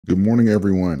Good morning,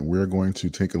 everyone. We're going to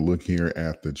take a look here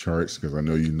at the charts because I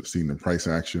know you've seen the price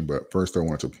action. But first, I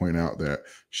want to point out that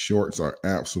shorts are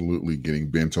absolutely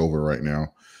getting bent over right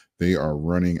now. They are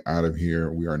running out of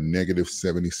here. We are negative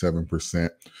 77%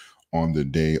 on the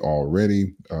day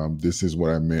already. This is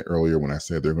what I meant earlier when I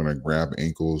said they're going to grab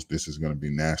ankles. This is going to be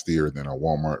nastier than a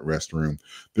Walmart restroom.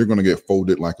 They're going to get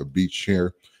folded like a beach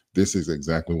chair. This is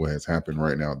exactly what has happened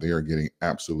right now. They are getting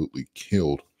absolutely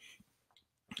killed,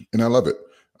 and I love it.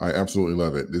 I absolutely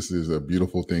love it. This is a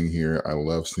beautiful thing here. I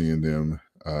love seeing them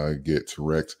get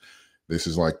wrecked. This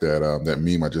is like that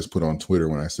meme I just put on Twitter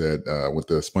when I said with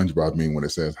the SpongeBob meme when it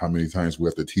says, "How many times we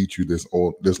have to teach you this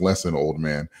lesson, old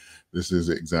man?" This is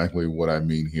exactly what I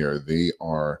mean here. They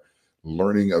are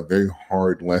learning a very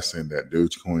hard lesson that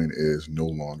Dogecoin is no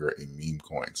longer a meme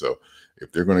coin. So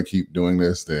if they're going to keep doing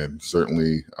this, then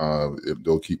certainly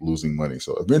they'll keep losing money.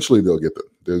 So eventually they'll get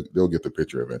the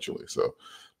picture eventually. So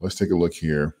let's take a look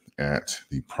here at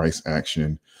the price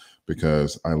action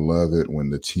because I love it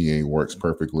when the TA works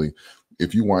perfectly.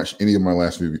 If you watch any of my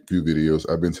last few videos,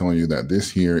 I've been telling you that this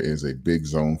here is a big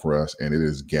zone for us and it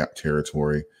is gap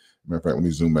territory. Matter of fact, let me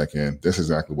zoom back in. This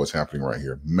is exactly what's happening right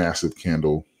here. Massive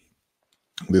candle.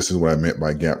 This is what I meant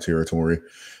by gap territory.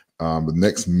 The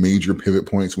next major pivot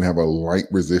points, we have a light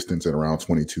resistance at around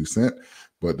 22 cents,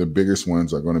 but the biggest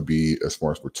ones are going to be as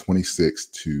far as for 26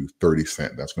 to 30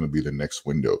 cents. That's going to be the next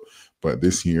window. But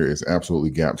this here is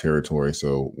absolutely gap territory.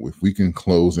 So if we can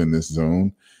close in this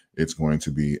zone, it's going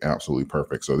to be absolutely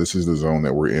perfect. So this is the zone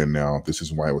that we're in now. This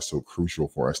is why it was so crucial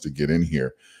for us to get in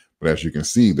here. But as you can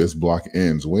see, this block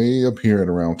ends way up here at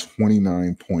around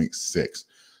 29.6.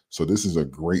 So this is a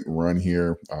great run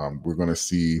here. We're going to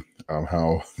see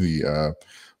how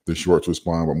the shorts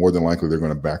respond, but more than likely they're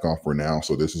going to back off for now.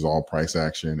 So this is all price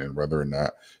action, and whether or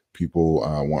not people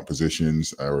want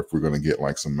positions, or if we're going to get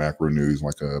like some macro news,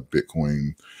 like a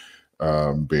Bitcoin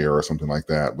bear or something like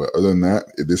that. But other than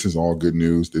that, this is all good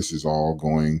news. This is all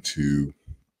going to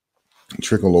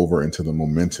trickle over into the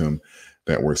momentum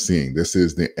that we're seeing. This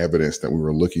is the evidence that we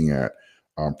were looking at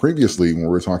previously when we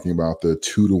were talking about the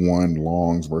 2-to-1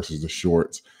 longs versus the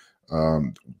shorts.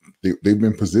 They've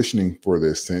been positioning for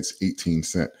this since 18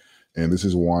 cents. And this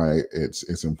is why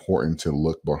it's important to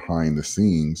look behind the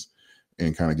scenes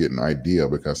and kind of get an idea,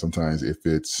 because sometimes if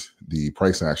it's the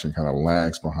price action kind of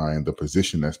lags behind the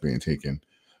position that's being taken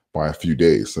by a few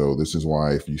days. So this is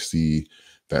why if you see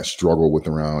that struggle with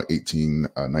around 18,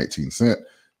 19 cents,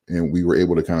 and we were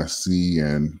able to kind of see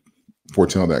and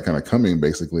foretell that kind of coming,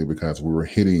 basically because we were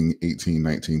hitting 18,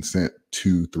 19 cents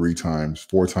 2, 3 times,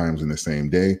 4 times in the same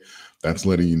day. That's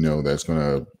letting you know that's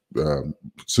going to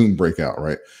soon break out,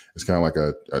 right? It's kind of like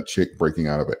a chick breaking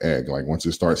out of an egg. Like once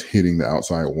it starts hitting the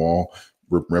outside wall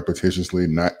repetitiously,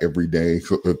 not every day.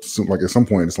 So like at some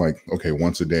point, it's like, okay,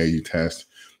 once a day you test,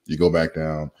 you go back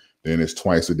down, then it's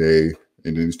twice a day,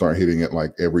 and then you start hitting it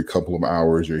like every couple of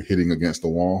hours, you're hitting against the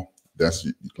wall. That's,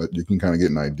 you can kind of get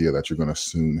an idea that you're going to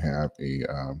soon have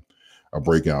a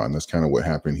breakout, and that's kind of what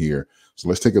happened here. So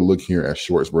let's take a look here at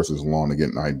shorts versus long to get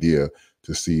an idea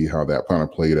to see how that kind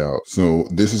of played out. So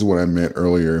this is what I meant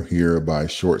earlier here by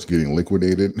shorts getting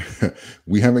liquidated.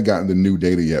 We haven't gotten the new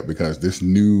data yet because this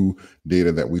new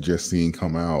data that we just seen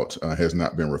come out has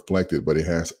not been reflected, but it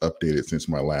has updated since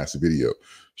my last video.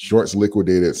 Shorts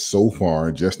liquidated so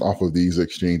far just off of these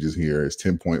exchanges here is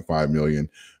 10.5 million.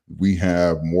 We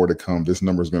have more to come. This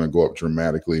number is going to go up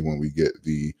dramatically when we get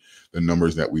the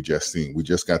numbers that we just seen. We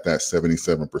just got that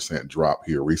 77% drop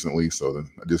here recently, so it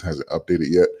just hasn't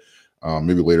updated yet.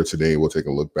 Maybe later today we'll take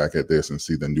a look back at this and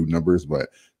see the new numbers, but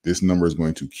this number is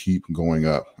going to keep going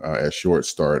up as shorts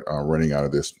start running out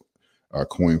of this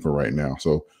coin for right now.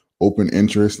 So open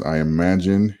interest, I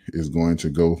imagine, is going to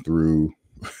go through.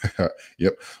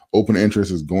 Yep, open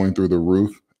interest is going through the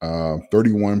roof.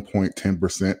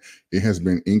 31.10%. It has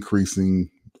been increasing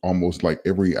almost like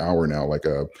every hour now. Like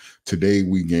today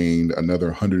we gained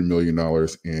another $100 million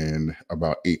in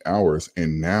about 8 hours,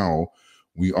 and now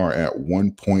we are at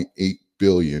 1.8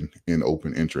 billion in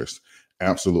open interest.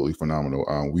 Absolutely phenomenal.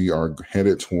 We are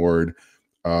headed toward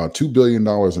 $2 billion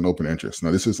in open interest.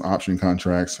 Now this is option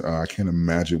contracts. I can't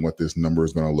imagine what this number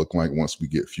is going to look like once we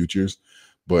get futures,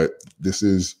 but this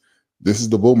is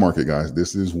the bull market, guys.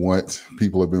 This is what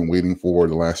people have been waiting for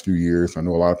the last few years. I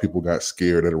know a lot of people got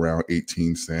scared at around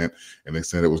 18 cents and they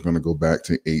said it was going to go back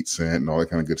to 8 cents and all that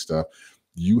kind of good stuff.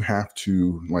 You have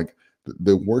to, like,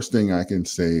 the worst thing I can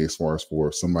say as far as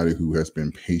for somebody who has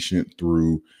been patient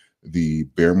through the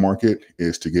bear market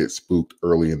is to get spooked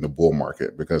early in the bull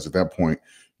market, because at that point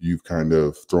you've kind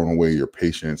of thrown away your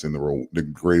patience and the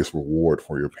greatest reward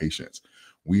for your patience.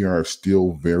 We are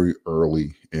still very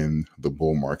early in the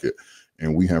bull market.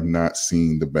 and we have not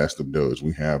seen the best of Doge.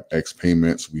 We have X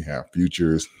payments, we have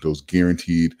futures, those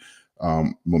guaranteed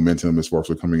momentum as far as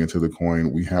we're coming into the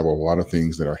coin. We have a lot of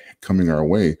things that are coming our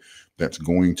way that's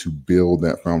going to build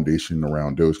that foundation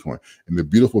around Dogecoin. And the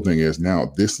beautiful thing is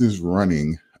now this is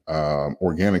running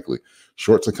organically.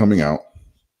 Shorts are coming out.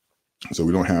 So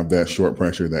we don't have that short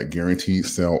pressure, that guaranteed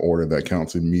sell order that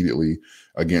counts immediately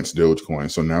against Dogecoin.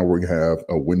 So now we have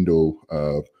a window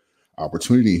of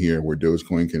opportunity here where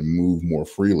Dogecoin can move more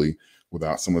freely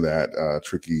without some of that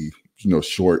tricky,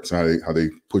 shorts, how they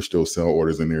push those sell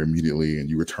orders in there immediately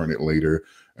and you return it later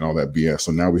and all that BS.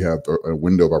 So now we have a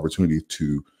window of opportunity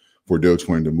for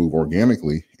Dogecoin to move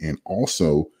organically. And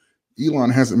also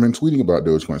Elon hasn't been tweeting about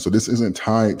Dogecoin. So this isn't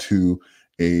tied to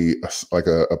a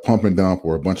pump and dump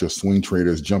or a bunch of swing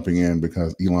traders jumping in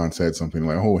because Elon said something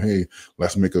like, oh, hey,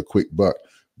 let's make a quick buck.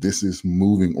 This is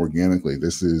moving organically.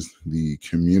 This is the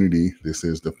community. This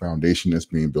is the foundation that's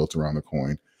being built around the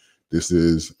coin. This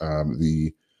is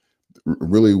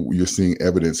really, you're seeing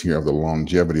evidence here of the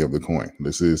longevity of the coin.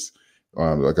 This is,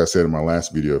 like I said in my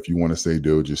last video, if you want to say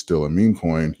Doge is still a meme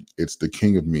coin, it's the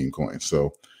king of meme coins.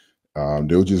 So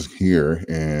Doge is here,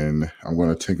 and I'm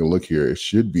going to take a look here. It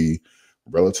should be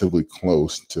relatively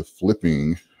close to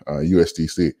flipping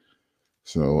USDC.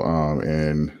 So,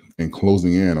 and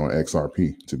closing in on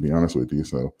XRP, to be honest with you.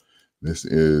 So this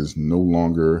is no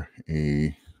longer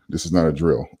this is not a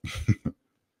drill.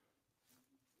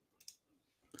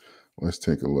 Let's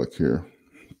take a look here.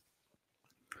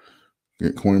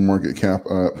 Get coin market cap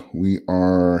up. We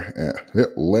are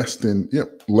at less than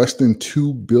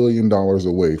 $2 billion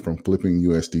away from flipping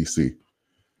USDC.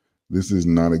 This is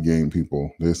not a game,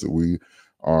 people. We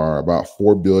are about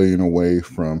 4 billion away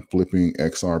from flipping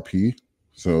XRP.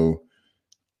 So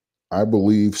I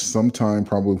believe sometime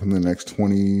probably within the next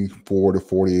 24 to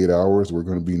 48 hours, we're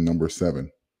going to be number 7.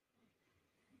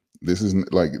 This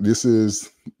is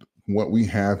what we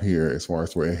have here as far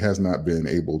as where it has not been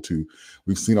able to.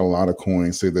 We've seen a lot of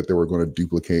coins say that they were going to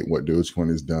duplicate what Dogecoin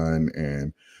has done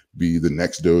and be the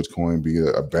next Dogecoin, be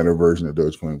a better version of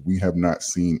Dogecoin. We have not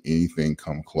seen anything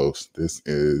come close. This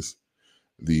is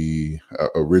the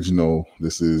original.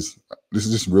 This is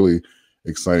just really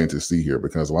exciting to see here,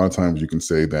 because a lot of times you can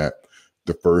say that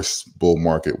the first bull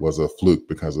market was a fluke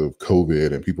because of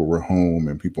COVID and people were home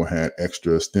and people had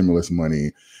extra stimulus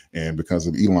money and because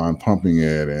of Elon pumping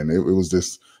it. And it was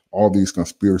just all these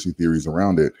conspiracy theories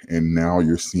around it. And now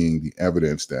you're seeing the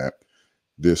evidence that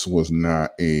this was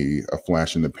not a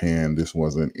flash in the pan. This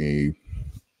wasn't a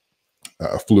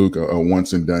fluke, a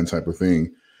once and done type of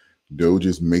thing. Doge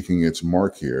is making its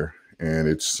mark here, and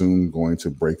it's soon going to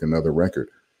break another record.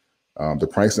 The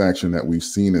price action that we've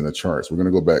seen in the charts, we're going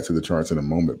to go back to the charts in a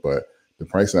moment, but the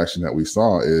price action that we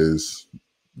saw is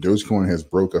Dogecoin has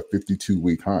broke a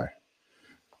 52-week high.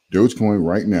 Dogecoin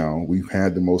right now, we've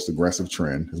had the most aggressive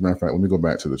trend. As a matter of fact, let me go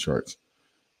back to the charts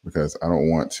because I don't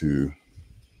want to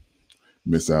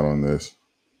miss out on this.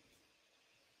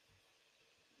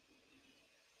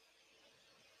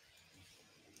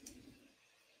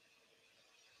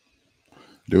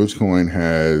 Dogecoin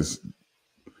has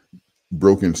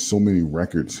broken so many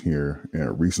records here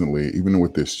recently, even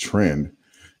with this trend,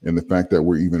 and the fact that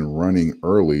we're even running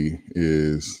early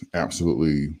is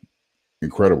absolutely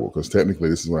incredible, because technically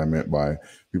this is what I meant by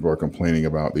people are complaining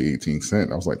about the 18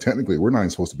 cent. I was like, technically we're not even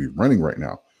supposed to be running right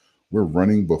now. We're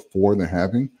running before the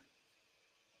halving.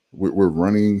 We're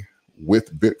running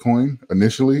with Bitcoin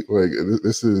initially. Like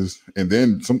this is, and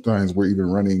then sometimes we're even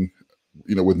running,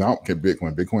 without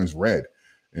Bitcoin. Bitcoin's red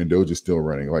and Doge is still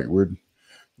running. Like we're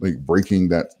like breaking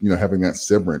that, having that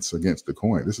severance against the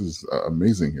coin. This is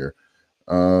amazing here.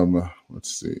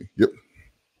 Let's see. Yep.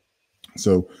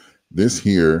 So this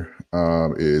here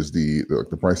is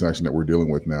the price action that we're dealing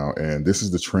with now. And this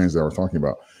is the trends that we're talking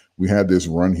about. We had this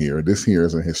run here. This here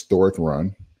is a historic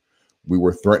run. We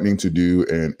were threatening to do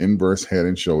an inverse head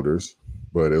and shoulders,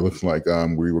 but it looks like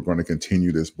we were going to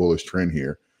continue this bullish trend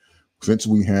here. Since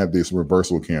we had this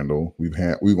reversal candle, we've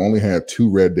only had 2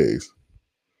 red days.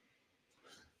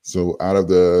 So out of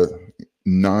the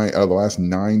last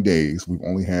 9 days, we've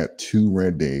only had 2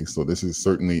 red days. So this is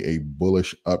certainly a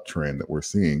bullish uptrend that we're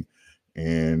seeing.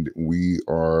 And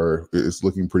it's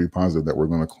looking pretty positive that we're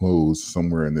going to close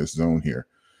somewhere in this zone here.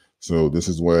 So this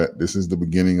is the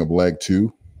beginning of leg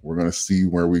 2. We're going to see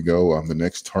where we go. The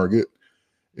next target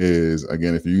is,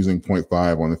 again, if you're using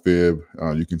 0.5 on the fib,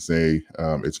 you can say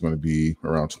it's going to be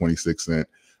around 26 cents.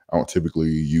 I don't typically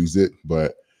use it,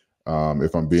 but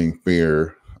if I'm being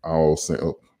fair, I'll say,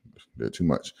 oh, they're too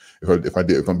much.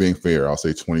 If I'm being fair, I'll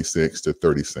say 26 to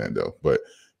 30 cents though. But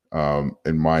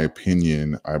in my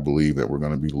opinion, I believe that we're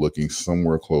going to be looking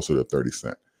somewhere closer to 30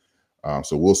 cents.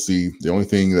 So we'll see. The only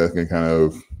thing that can kind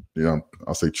of,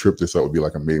 I'll say trip this up would be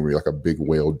like maybe like a big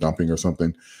whale dumping or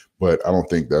something, but I don't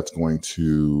think that's going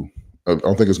to. I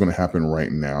don't think it's going to happen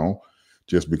right now,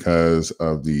 just because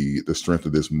of the strength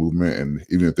of this movement. And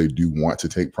even if they do want to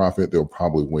take profit, they'll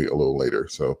probably wait a little later.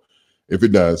 So if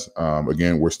it does,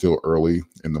 again, we're still early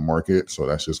in the market, so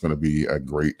that's just going to be a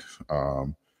great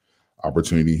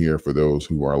opportunity here for those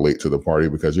who are late to the party,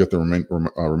 because you have to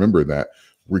remember that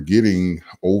we're getting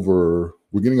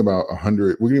about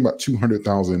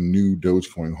 200,000 new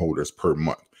Dogecoin holders per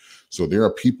month. So there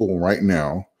are people right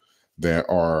now that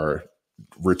are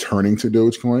returning to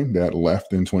Dogecoin that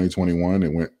left in 2021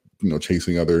 and went,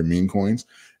 chasing other meme coins.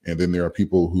 And then there are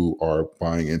people who are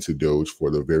buying into Doge for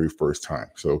the very first time.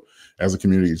 So as a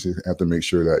community, you have to make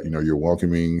sure that, you're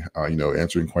welcoming,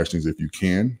 answering questions if you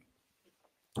can,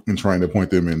 and trying to point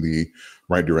them in the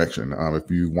right direction. If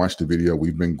you watched the video,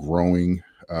 we've been growing.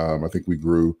 I think we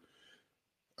grew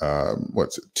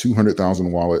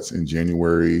 200,000 wallets in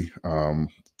January,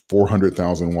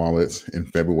 400,000 wallets in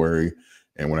February.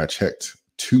 And when I checked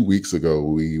 2 weeks ago,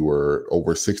 we were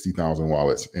over 60,000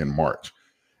 wallets in March.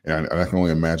 And I can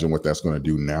only imagine what that's going to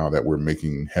do now that we're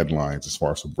making headlines as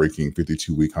far as breaking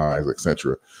 52-week highs,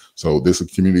 etc. So this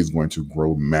community is going to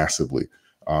grow massively.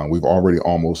 We've already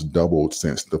almost doubled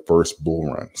since the first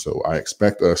bull run. So I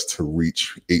expect us to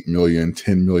reach 8 million,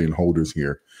 10 million holders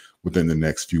here within the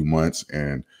next few months.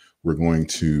 And we're going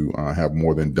to have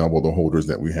more than double the holders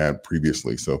that we had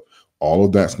previously. So all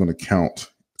of that's going to count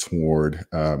toward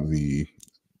the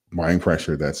buying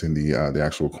pressure that's in the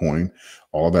actual coin.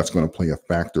 All of that's going to play a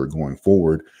factor going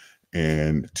forward.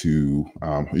 And to,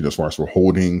 as far as for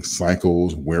holding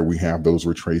cycles, where we have those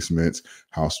retracements,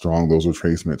 how strong those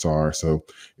retracements are. So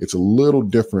it's a little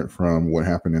different from what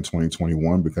happened in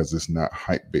 2021 because it's not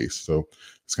hype based. So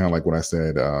it's kind of like what I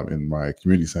said in my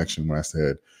community section when I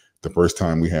said the first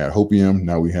time we had hopium,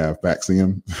 now we have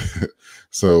Faxium.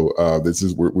 So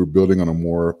we're building on a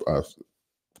more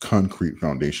concrete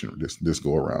foundation this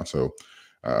go around. So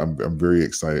I'm very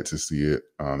excited to see it.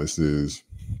 This is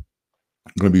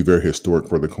going to be very historic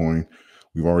for the coin.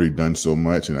 We've already done so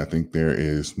much, and I think there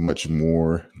is much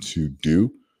more to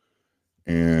do.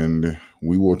 And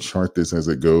we will chart this as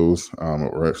it goes,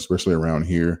 or especially around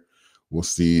here. We'll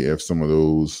see if some of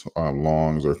those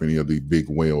longs or if any of the big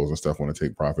whales and stuff want to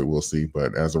take profit. We'll see.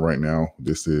 But as of right now,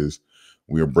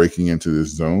 we are breaking into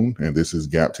this zone, and this is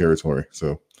gap territory.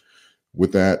 So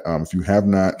with that, if you have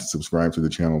not subscribed to the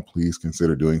channel, please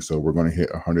consider doing so. We're going to hit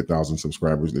 100,000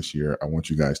 subscribers this year. I want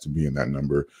you guys to be in that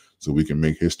number so we can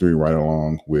make history right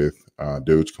along with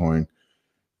Dogecoin.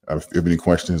 If you have any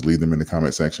questions, leave them in the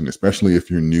comment section, especially if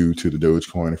you're new to the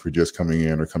Dogecoin. If you're just coming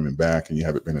in or coming back and you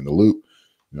haven't been in the loop,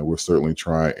 we'll certainly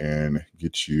try and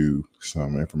get you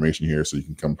some information here so you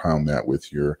can compound that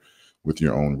with your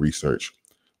own research.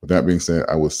 With that being said,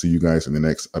 I will see you guys in the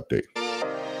next update.